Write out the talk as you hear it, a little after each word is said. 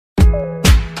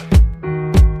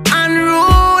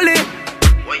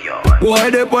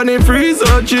Why they on the freeze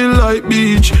or chill like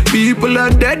beach? People are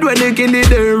dead when they kill it,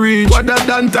 they reach. What that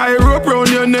done tie rope round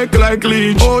your neck like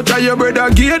leech. Out of your brother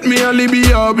gate, me only be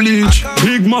a bleach.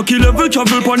 Big Mackie level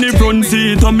travel pon the front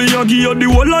seat, and me a give you the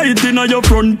whole light in your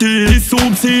front teeth. This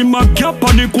soup see my cap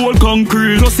on the cold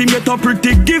concrete. Plus him get a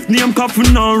pretty gift name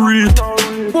Coffin and Reed.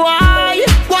 Why?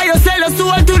 Why you sell your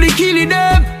soul to the killing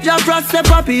them? JaFrass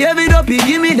step up, heavy up,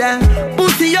 give me them.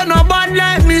 Pussy, you no bad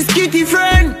like me skitty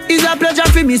friend. It's a pleasure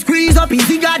for me squeeze up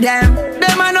easy goddamn.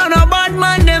 Them a no bad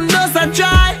man, them just a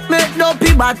try. Make no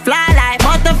pig but fly like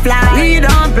butterfly. We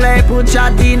don't play, put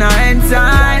shot in our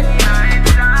inside.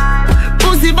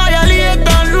 Pussy violate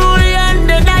Unruly and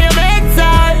then die your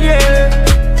bedside, yeah.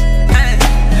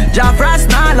 JaFrass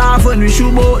not laugh when we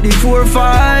shoot out the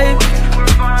 4-5.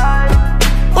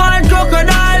 One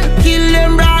crocodile, kill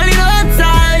them brawling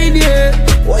outside, yeah.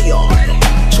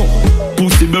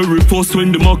 Pussy very first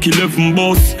when the Mach 11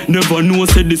 boss. Never know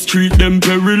said the street them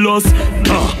perilous.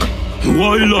 Dark,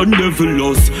 wild and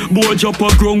devilous. Boy drop a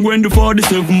ground when the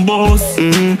 47 boss.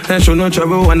 And show no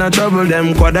trouble when I trouble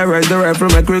them. Quada rise the rifle,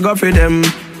 make we go for them.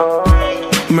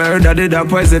 Murder the dog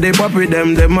poison, they pop with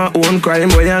them. Them my own crime,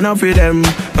 boy, you not for them.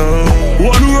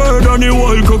 One word on the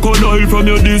wild crocodile. From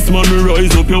your this man, me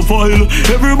rise up your file.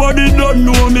 Everybody don't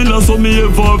know me, last so me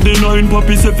evolve the 9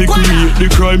 Papi say fi create the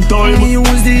crime time. Me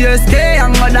use the SK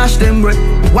and go dash them with.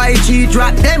 White cheat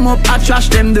wrap them up, I trash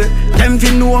them there. Them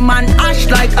fi know man ash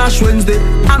like Ash Wednesday.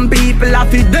 And people have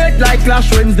fi dead like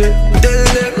Clash Wednesday. Tell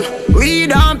them, we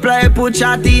don't play, put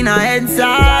shot in a head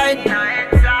side.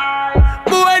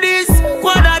 Boy this,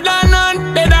 Quada done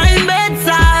on, dead in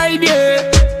bedside, yeah.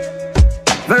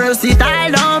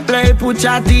 Versatile, don't play, put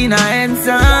shot in a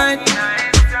inside.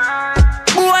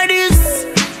 Boy this,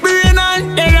 brain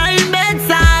on, dead in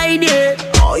bedside, yeah.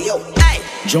 Oh yo, hey.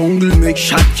 Jungle make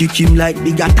shot, kick him like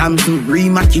Bigger Thompson.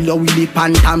 Rima killer with the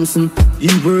Pan Thompson.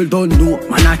 The world don't know,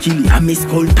 man I kill it. I miss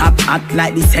skull top, act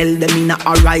like this hell them in a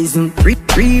horizon.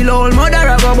 Real old mother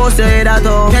of a boss say that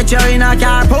oh. Catch you in a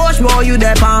car, push boy you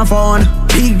dep on phone.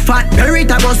 Big fat berry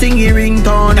go sing a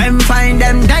ringtone. Them find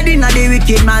them dead in a the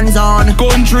wicked man's on.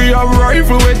 Country a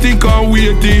rifle we thick and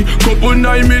weighty. Couple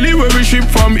 9 milli where we ship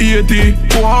from 80.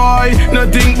 Why?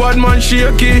 Nothing bad man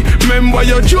shaky. Remember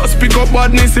you just pick up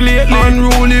badness lately.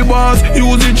 Unruly boss,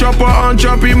 use the chopper and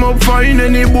chop him up fine.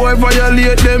 Any boy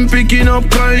violate them picking up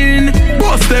kind.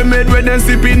 Bust them head when they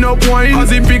sipping up wine.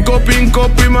 As he pick up in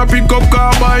cup, him a pick up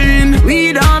carbine.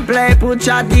 We don't play, put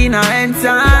shot in our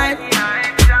inside.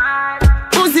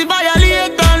 Pussy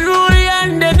violate Unruly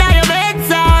and they die your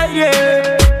bedside,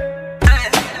 yeah.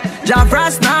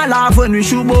 JaFrass not laugh when we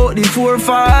shoot out the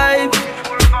 4-5.